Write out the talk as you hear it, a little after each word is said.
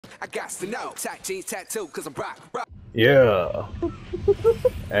I got to know. Tight jeans, tattoo, cause I'm rock. Yeah.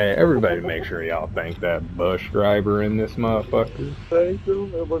 Hey, everybody make sure y'all thank that bus driver in this motherfucker. Thank you.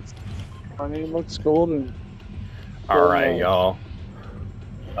 It looks, my name looks golden. Alright, y'all.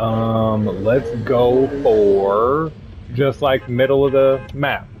 Let's go for just like middle of the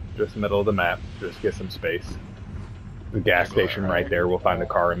map. Just middle of the map. Just get some space. The gas station right there. We'll find a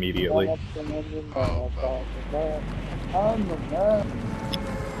car immediately.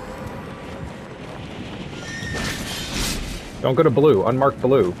 Don't go to blue. Unmarked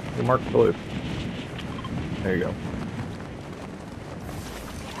blue. Unmarked blue. There you go.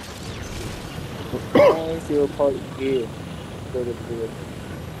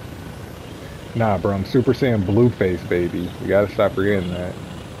 Nah, bro, I'm Super Saiyan Blueface, baby. You gotta stop forgetting that.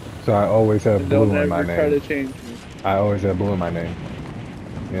 So I always have blue in my name. Try to change me. I always have blue in my name.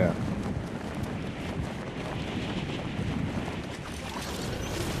 Yeah.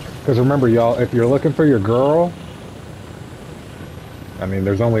 Because remember, y'all, if you're looking for your girl, I mean,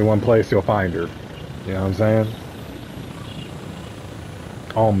 there's only one place you'll find her. You know what I'm saying?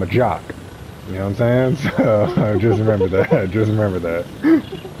 On my jock. You know what I'm saying? So just remember that. Just remember that.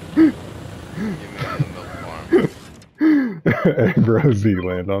 Hey, bro, Z,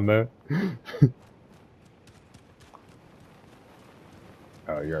 land on that.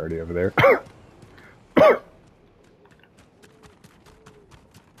 Oh, you're already over there.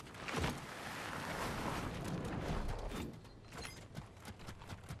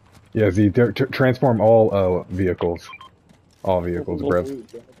 Yeah, Z, transform all vehicles. All vehicles, bro.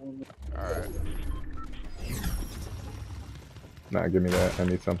 Alright. Nah, give me that. I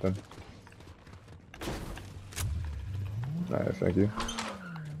need something. Nice, thank you.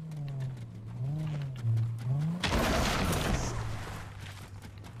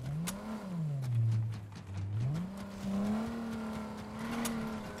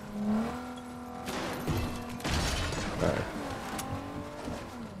 Nice.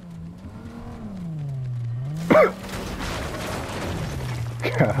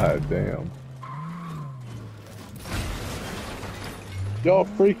 God damn. Yo,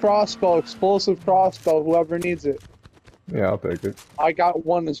 free crossbow, explosive crossbow, whoever needs it. Yeah, I'll take it. I got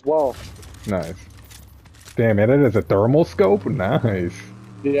one as well. Nice. Damn, it is a thermal scope? Nice.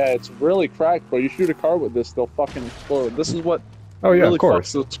 Yeah, it's really cracked, but you shoot a car with this, they'll fucking explode. This is what Oh yeah, really of course.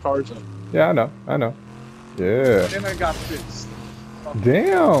 fucks those cars up. Yeah, I know. I know. Yeah. And I got this.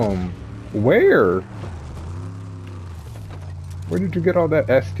 Damn. Where? Where did you get all that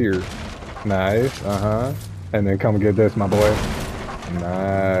S tier? Nice. Uh-huh. And then come get this, my boy.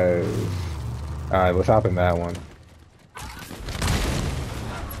 Nice. Alright, let's hop in that one.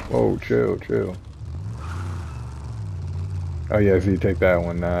 Whoa, chill, chill. Oh yeah, Z, take that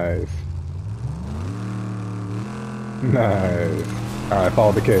one. Nice. Nice. Alright,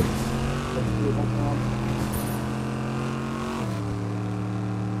 follow the kid.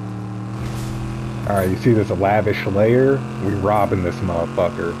 Alright, you see this lavish layer? We robbing this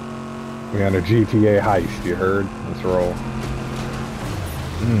motherfucker. We on a GTA heist, you heard? Let's roll.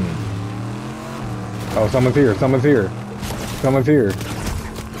 Oh, someone's here, someone's here. Someone's here.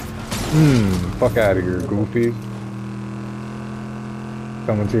 Fuck out of here, goofy.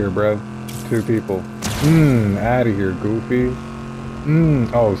 Someone's here, bruh. 2 people. Out of here, goofy.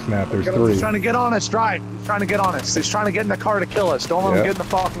 Oh snap, there's 3. He's trying to get on us, drive. He's trying to get on us. He's trying to get in the car to kill us. Don't let him get in the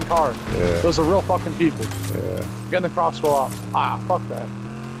fucking car. Yeah. Those are real fucking people. Yeah. Getting the crossbow off. Ah, fuck that.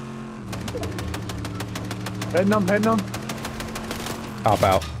 Hitting him, hitting him. Hop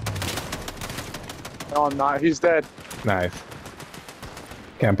out. No, I'm not. He's dead. Nice.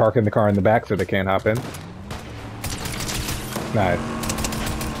 Can't park in the car in the back so they can't hop in. Nice.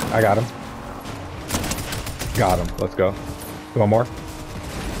 I got him. Got him. Let's go. One more.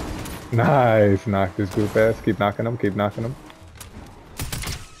 Nice. Knock this goof ass. Keep knocking him. Keep knocking him.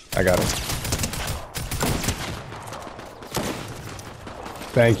 I got him.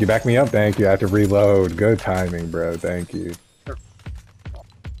 Thank you. Back me up. Thank you. I have to reload. Good timing, bro. Thank you.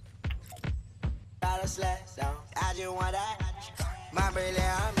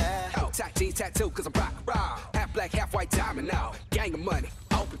 Tight jeans, tattoo, cause I'm rock. Half black, half white diamond now. Gang of money,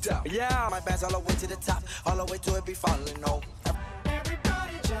 opened up. Yeah, my band's all the way to the top, all the way to it be falling off.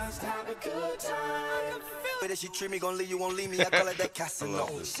 Everybody just have a good time. But if she treat me, gon' leave you, won't leave me. I call it that casino.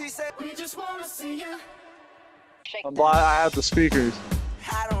 She said, we just wanna see you. I'm glad I have the speakers.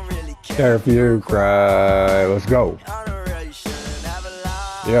 I don't really care if you cry. Let's go.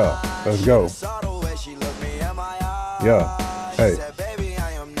 Yeah, let's go. Yeah. Hey.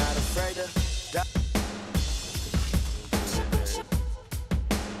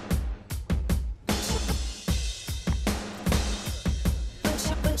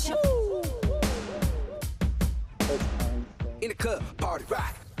 In the club, party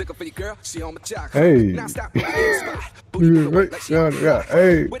rock. Looking for your girl, she on my jock. Hey. Now stop in the spot. Booty move away like she on the Yeah, block.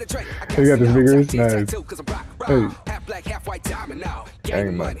 hey. With a drink, I You got got the fingers? tattoo, Nice. tattoo, 'cause I'm rock, rock. Hey. Half black, half white diamond now. Gang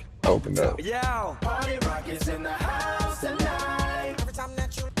Gang money. money. Opened up. Yo. Party rock is in the house tonight. Every time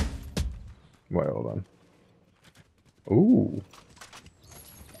that you... Wait, hold on. Ooh.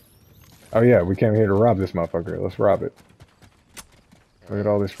 Oh yeah, we came here to rob this motherfucker. Let's rob it. Look at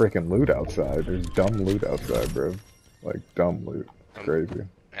all this freaking loot outside. There's dumb loot outside, bro. Like, dumb loot. It's crazy.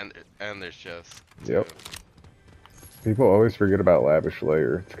 And there's chests. Yep. People always forget about Lavish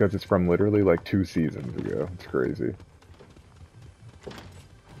Lair. It's because it's from literally like 2 seasons ago. It's crazy.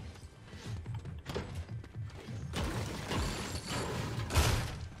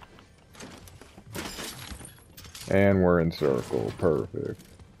 And we're in circle. Perfect.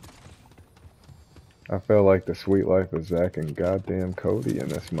 I feel like the sweet life of Zach and goddamn Cody in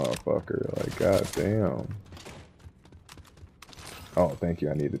this motherfucker. Like, goddamn. Oh, thank you.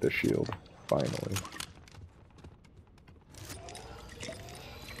 I needed the shield. Finally.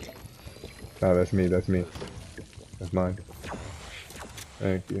 No, that's me. That's me. That's mine.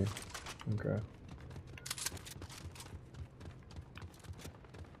 Thank you. Okay.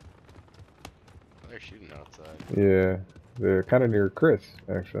 They're shooting outside. Yeah. They're kind of near Chris,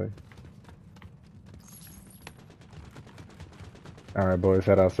 actually. Alright, boys,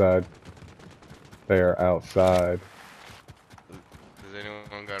 head outside. They are outside. Does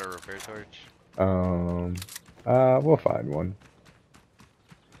anyone got a repair torch? We'll find one.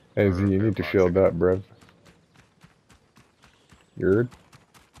 Hey, Z, you need to shield up, bruv. You heard?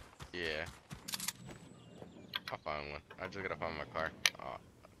 Yeah. I'll find one. I just gotta find my car. Oh.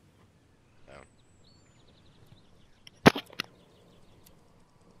 No.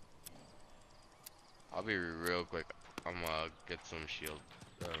 I'll be real quick. I'm gonna get some shield.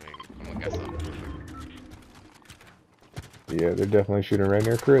 I'm gonna gas up real quick. Yeah, they're definitely shooting right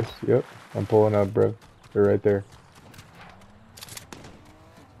near Chris. Yep, I'm pulling up, bro. They're right there.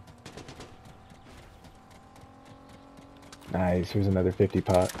 Nice, here's another 50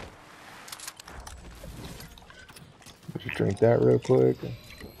 pot. Just drink that real quick.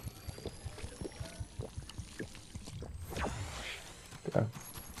 Okay.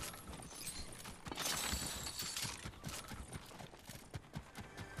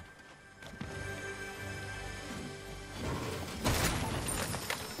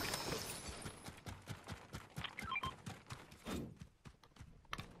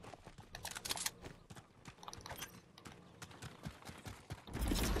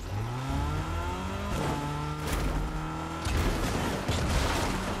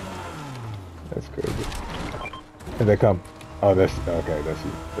 That's crazy. Here they come. Oh, that's okay. That's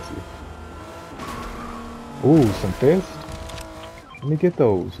you. That's you. Ooh, some fist. Let me get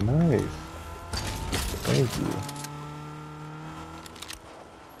those. Nice. Thank you.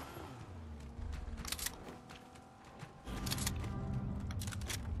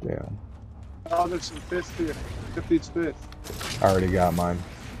 Damn. Oh, there's some fists here. 50's fist. I already got mine.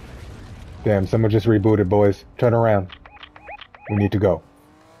 Damn, someone just rebooted, boys. Turn around. We need to go.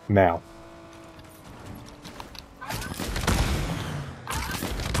 Now.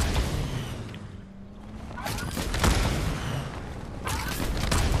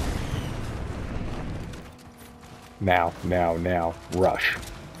 Now. Rush.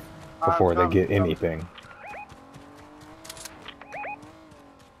 Before they get anything.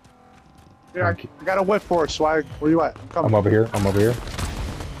 Here, I got a whip for us, Swag. Where you at? I'm coming. I'm over here.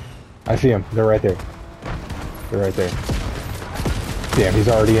 I see him. They're right there. Damn, he's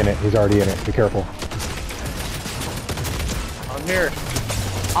already in it. Be careful. I'm here.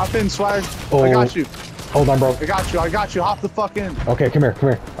 Hop in, Swag. Oh. I got you. Hold on, bro. I got you. Hop the fuck in. Okay, come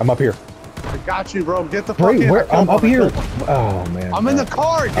here. I'm up here. I got you, bro. Get the fuck in. Where? I'm up here. Oh, man. I'm in the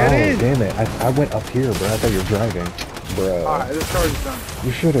car. Get in. Damn it. I went up here, bro. I thought you were driving. Bro. Alright, this car is done.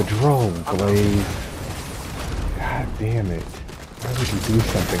 You should have drove, Blaze. God damn it. Why would you do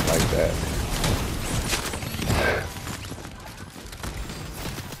something like that?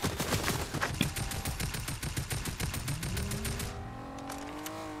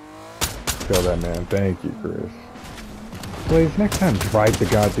 Kill that man. Thank you, Chris. Blaze, next time drive the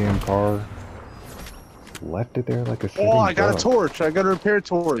goddamn car. Left it there like a sitting Oh, I got duck. a torch. I got a repair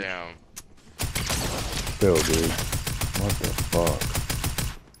torch. Damn. Still, dude. What the fuck?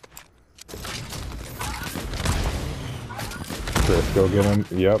 Chris, go get him.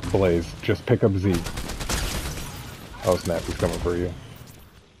 Yep, Blaze. Just pick up Z. Oh snap, he's coming for you.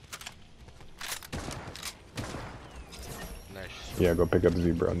 Nice. Yeah, go pick up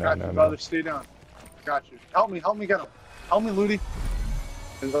Z, bro. No. Brother, stay down. Got you. Help me get him. Help me, Ludi.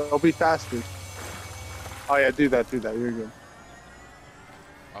 It'll be faster. Oh yeah, do that. You're good.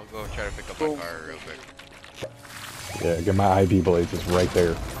 I'll go try to pick up my car real quick. Yeah, get my ID blades. It's right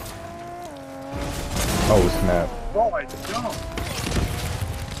there. Oh snap! Oh, I don't.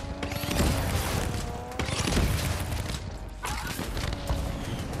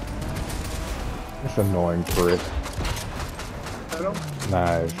 It's annoying prick. Hit him.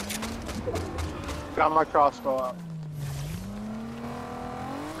 Nice. Got my crossbow out.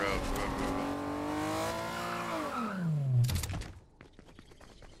 Bro.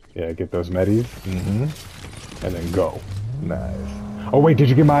 Yeah, get those medis. Mm-hmm. And then go. Nice. Oh wait, did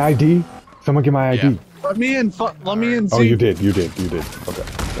you get my ID? Someone get my ID. Yeah. Let me in. Let me in. Z. Oh, you did. Okay.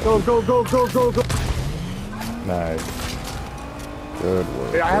 Go. Nice. Good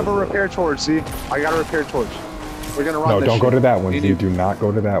work. Hey, I have a repair torch. See, I got a repair torch. We're gonna run. No, this don't shit. go to that one. You do not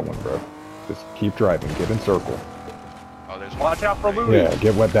go to that one, bro. Just keep driving. Get in circle. Oh, there's one. Watch out for Louis. Yeah,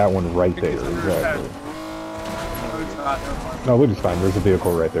 get what that one right there. Exactly. No, Ludi's fine. There's a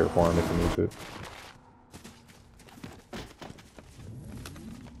vehicle right there for him if he needs it.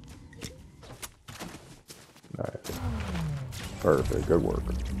 Nice. Perfect. Good work.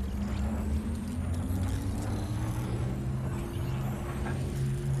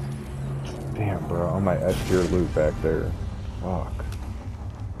 Damn, bro. All my S tier loot back there. Fuck.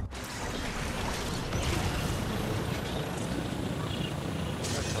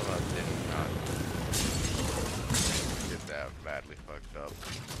 That's how I did not get that badly fucked up.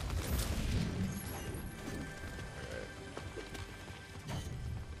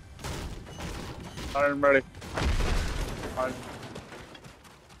 Alright. I'm ready. Alright.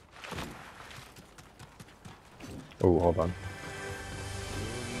 Oh, hold on.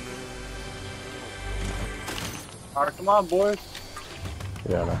 Alright, come on, boys.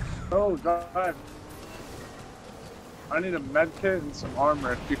 Yeah, no. Oh, God. I need a med kit and some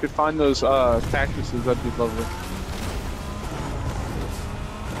armor. If you could find those cactuses, that'd be lovely.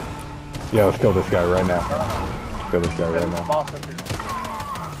 Yeah, let's kill this guy right now. Let's kill this guy right now. Boss up here.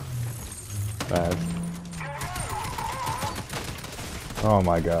 Nice. Oh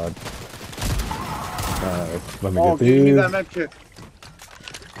my god. Let me Oh, get these. give me that med kit.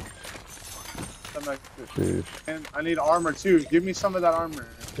 That med kit. Jeez. And I need armor too. Give me some of that armor.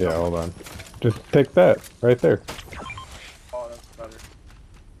 Yeah, hold on. Just take that right there. Oh, that's better.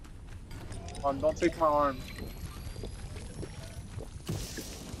 Don't take my arm.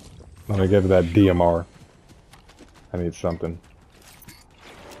 Let me get that DMR. I need something.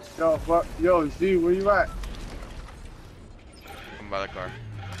 Yo, what? Yo, Z, where you at? Come by the car.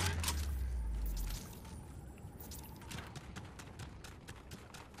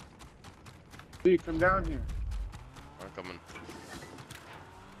 Z, come down here. I'm coming.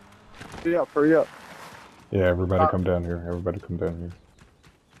 Hurry up, hurry up. Yeah, everybody come down here. Everybody come down here.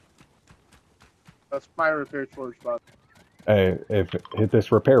 That's my repair torch, bud. Hey, hit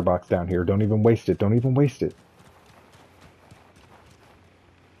this repair box down here. Don't even waste it. Don't even waste it.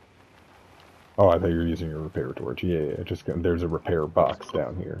 Oh, I thought you were using your repair torch. Yeah, just there's a repair box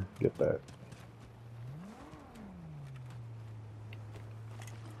down here. Get that.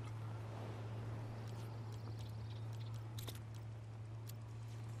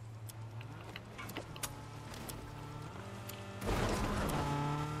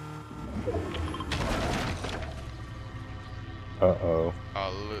 Uh-oh.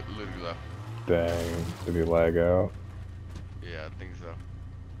 Oh, literally left. Dang. Did he lag out? Yeah, I think so.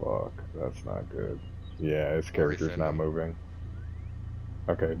 Fuck. That's not good. Yeah, his character's Reset not him. moving.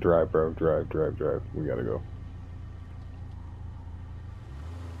 Okay, drive, bro. Drive. We gotta go.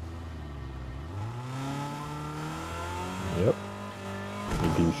 Yep. He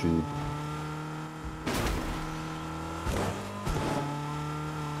DC'd.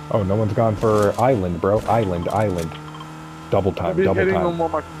 Oh, no one's gone for island, bro. Island. Double I've time, been double hitting time. them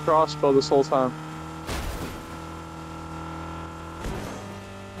with my crossbow this whole time.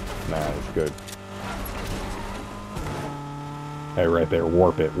 Nice, good. Hey, right there,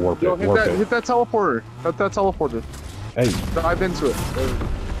 warp it. Yo, hit that teleporter. Hit that teleporter. Hey. Dive into it.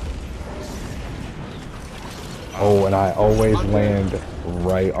 Oh, and I always land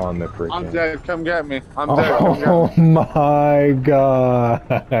right on the freaking... I'm dead. Come get me. I'm dead. Come get me. Oh my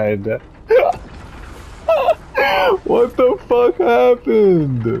god. What the fuck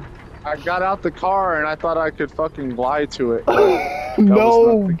happened? I got out the car and I thought I could fucking glide to it.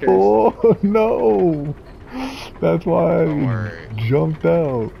 No, boy, no. That's why Don't I worry. jumped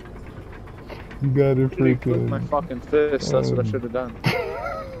out. You gotta With my freaking... fucking fist. That's what I should have done.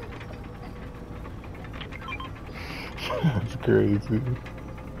 That's crazy.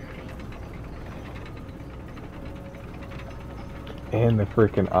 And the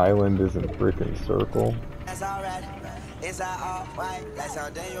freaking island is in freaking circle. That's alright. That's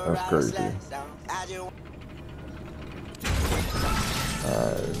crazy.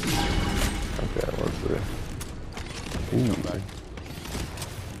 Okay, what's this?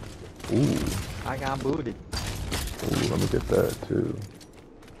 Ooh. I got booted. Ooh, let me get that too.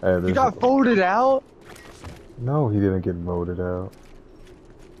 Hey, You got voted out? No, he didn't get voted out.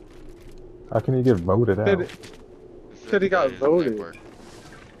 How can he get voted out? Said he got voted. Voted?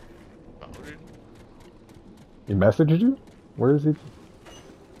 He messaged you? Where is he?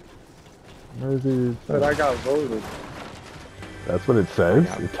 Where is he? Said I got voted. That's what it says?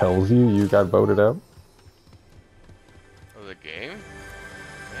 It tells you got voted out? Oh, the game?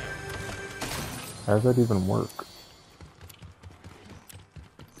 How does that even work?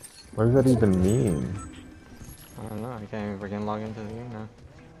 What does that even mean? I don't know, I can't even freaking log into the game now.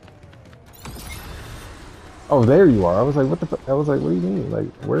 Oh, there you are. I was like, what the fuck? I was like, what do you mean?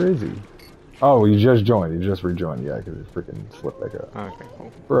 Like, where is he? Oh, you just joined. You just rejoined. Yeah, because it freaking slipped back up. Okay,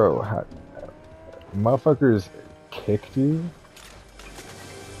 cool. Bro, motherfuckers kicked you?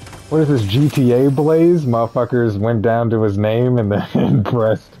 What is this, GTA Blaze? Motherfuckers went down to his name and then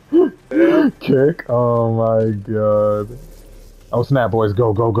pressed kick? Oh my god. Oh snap, boys.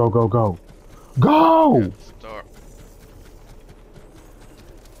 Go, go, go, go, go. Go!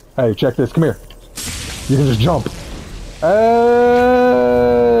 Hey, check this. Come here. You can just jump. Hey!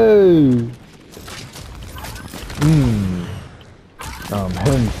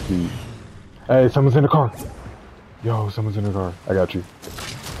 Hensky. Hey, someone's in the car. Yo, someone's in the car. I got you.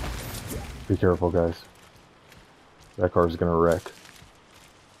 Be careful, guys. That car's gonna wreck.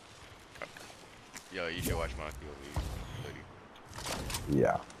 Yo, you should watch my POV.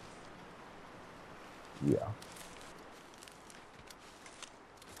 Yeah. Yeah.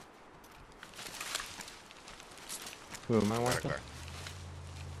 Who am I watching?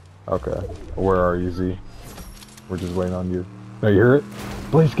 Okay. Where are you, Z? We're just waiting on you. No, you hear it?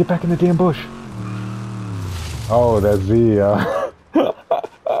 Blaze, get back in the damn bush. Oh, that's Z.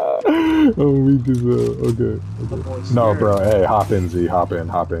 Oh, we just, okay. No, bro. Hey, hop in, Z. Hop in,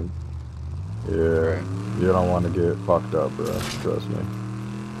 hop in. Yeah. You don't want to get fucked up, bro. Trust me.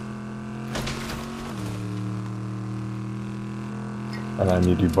 And I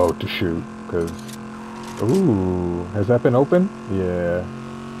need you both to shoot, because... Ooh, has that been open? Yeah.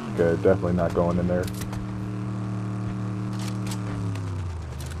 Okay, definitely not going in there.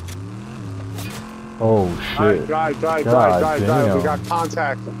 Oh shit. Drive. We got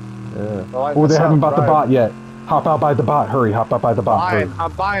contact. Yeah. Oh, they haven't bought the bot yet. Hop out by the bot. Hurry, hop out by the bot. Hurry.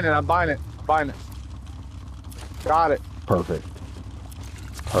 I'm buying it. Got it. Perfect.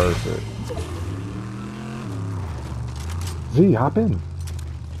 Perfect. Z, hop in.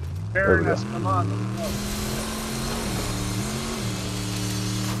 Fairness, come on. Let's go.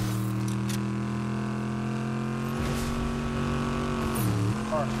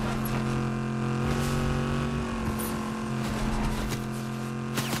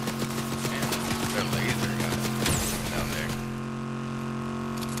 Their laser gun down there.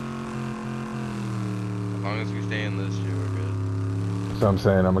 As long as we stay in this shit, we're good. So I'm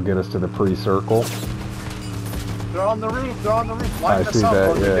saying I'm gonna get us to the pre-circle. They're on the roof. Line I us see up,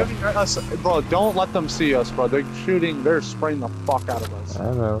 that, bro. yeah. They're giving us, bro, don't let them see us, bro. They're shooting. They're spraying the fuck out of us.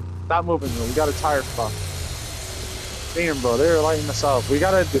 I know. Stop moving, bro. We got a tire fuck. Damn, bro. They're lighting us up. We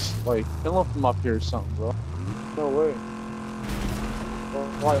gotta just, like, kill them up here or something, bro. No way. Bro,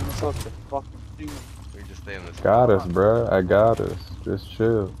 lighting us up. The fucking thing. We just stay in this. Got us, bro. I got us. Just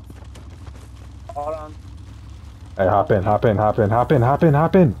chill. Hold on. Hey, hop in. Hop in. Go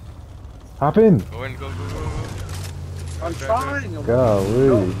in. I'm trying.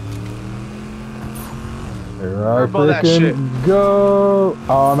 Golly. Here I Turbo that shit. freaking go.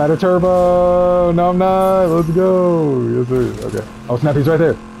 Oh, I'm at a turbo. No, I'm not. Let's go. Yes, sir. Okay. Oh, snap. He's right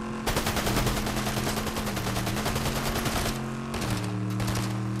there.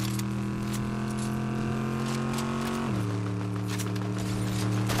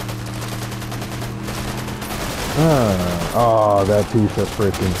 Oh, that piece of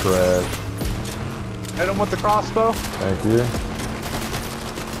freaking trash. Hit him with the crossbow. Thank you.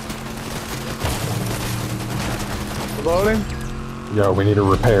 Loading. Yo, we need a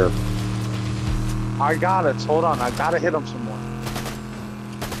repair. I got it. Hold on. I gotta hit him some more.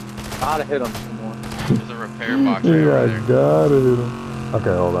 There's a repair box right Yeah, over I there. gotta hit him.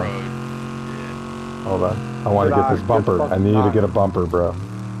 Okay, hold on. Bro, yeah. Hold on. I want to get this bumper. I need to get a bumper, bro.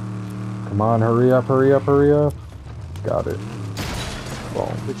 Come on, hurry up. Got it. Boom.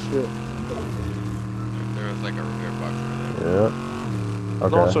 Good shit. There was like a repair box over there. Yep.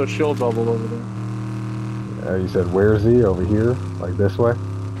 There's Okay. also a shield bubble over there. You said where's he? Over here? Like this way?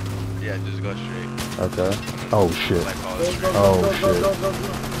 Yeah, just go straight. Okay. Oh shit. Like all Go, this go, Oh, go, shit. go, go, go.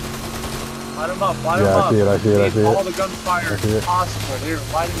 Light him up, light him Yeah, up. I see it, I see it, I Need see all it. the gunfire I see it. possible. Here,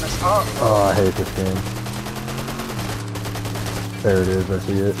 lighting this up. Oh, I hate this game. There it is, I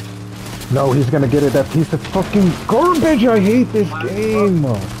see it. No, he's gonna get it, that piece of fucking garbage! I hate this game!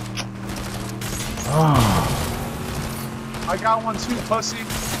 Ah. I got one too, pussy.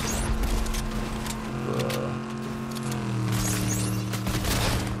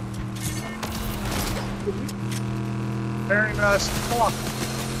 Very nice. Come on.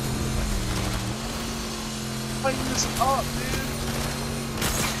 Lighting this up, dude.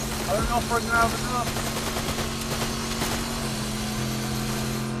 I don't know if we're gonna have enough.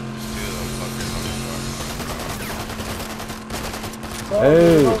 Two of them fuckers on the car.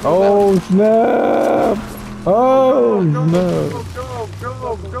 Hey! Oh, snap! Oh, go, snap! go,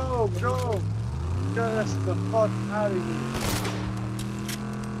 go, go, go. Get us the fuck out of here.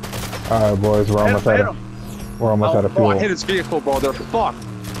 Alright, boys, we're almost Hit out him, of... We're almost out of bro, fuel. I hit his vehicle, bro. They're fucked.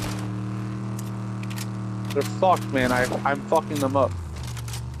 They're fucked, man. I'm fucking them up.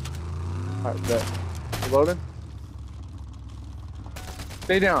 Alright, bet. You loading?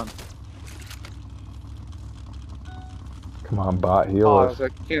 Stay down. Come on, bot, heal Oh, us. I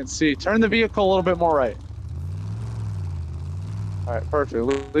can't see. Turn the vehicle a little bit more right. Alright, perfect.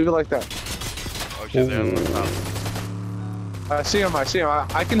 Leave it like that. Oh shit, they're on the top. I see him. I see him.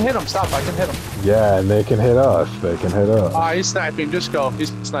 I can hit him. Stop. I can hit him. Yeah, and they can hit us. They can hit us. Ah, he's sniping. Just go.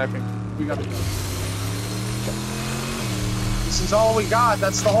 He's sniping. We gotta go. This is all we got.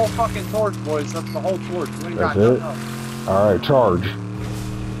 That's the whole fucking torch, boys. That's the whole torch. We ain't got That's it? nothing else. Alright, charge.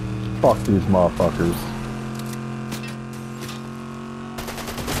 Fuck these motherfuckers.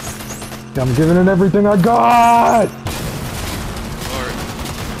 I'm giving it everything I got!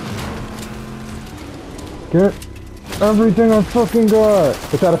 Get everything I fucking got!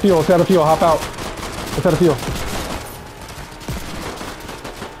 It's out of fuel, hop out. It's out of fuel.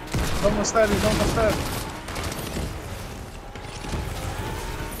 He's almost dead. He's almost dead.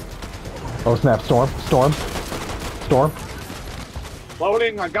 Oh snap, storm.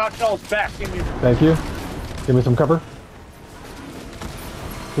 Loading. I got y'all's back. Give me. Thank you. Give me some cover.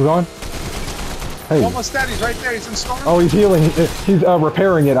 Who's on? Hey. Almost dead. He's right there. He's in storm. Oh, he's healing. He's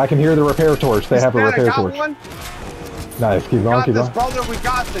repairing it. I can hear the repair torch. They have a repair torch. One. Nice. Keep going. Keep going. Brother. We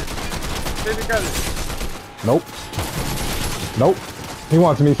got this. Stay together. Nope. Nope. He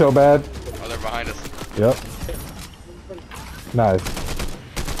wants me so bad. Oh, they're behind us. Yep. Nice.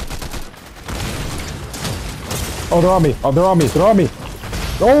 Oh, they're on me. Oh, they're on me. They're on me.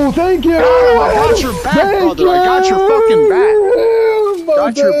 Oh, thank you. I got your back, Thank brother. I got your fucking back. you.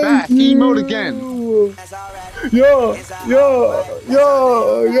 Got your back. Thank Emote you. again. Yo,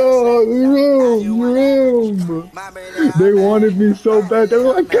 room. They wanted me so bad. They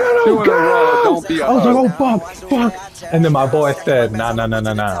were like, get him, Doing a roll. Don't be a I was like, hoe. oh, fuck. And then my boy said, nah.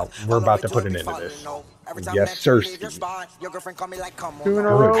 We're about to put it into this. Yes, sir. Doing a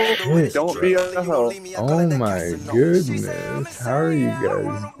Oh, roll. shit. Don't be a hoe. Oh my goodness. How are you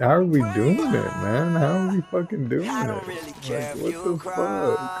guys? How are we doing it, man? How are we fucking doing it? Like, what the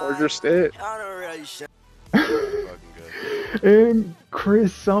fuck? Or just it. Fucking good. And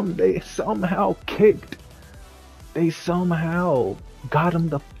Chris, they somehow kicked. They somehow got him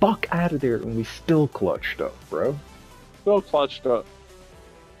the fuck out of there, and we still clutched up, bro. Still clutched up.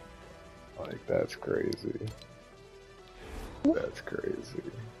 Like, that's crazy. That's crazy.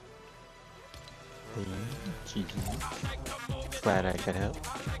 GG. Glad I could help.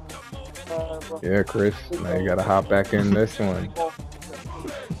 Yeah, Chris, now you gotta hop back in this one.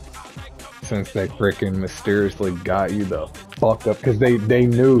 Since they freaking mysteriously got you the fuck up, because they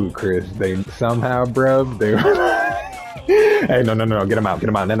knew, Chris. They somehow, bro, they were hey, no, get him out,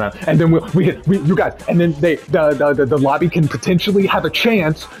 no. And then you guys, and then the lobby can potentially have a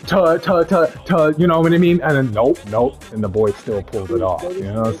chance to, you know what I mean? And then nope, and the boy still pulled it off. You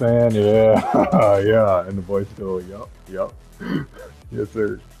know what I'm saying? Yeah, yeah, and the boy still, yup, yes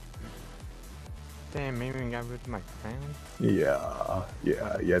sir. Damn, maybe I got rid of my crown. Yeah,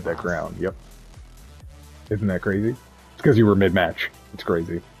 you had that crown, yep. Isn't that crazy? It's because you were mid-match. It's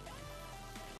crazy.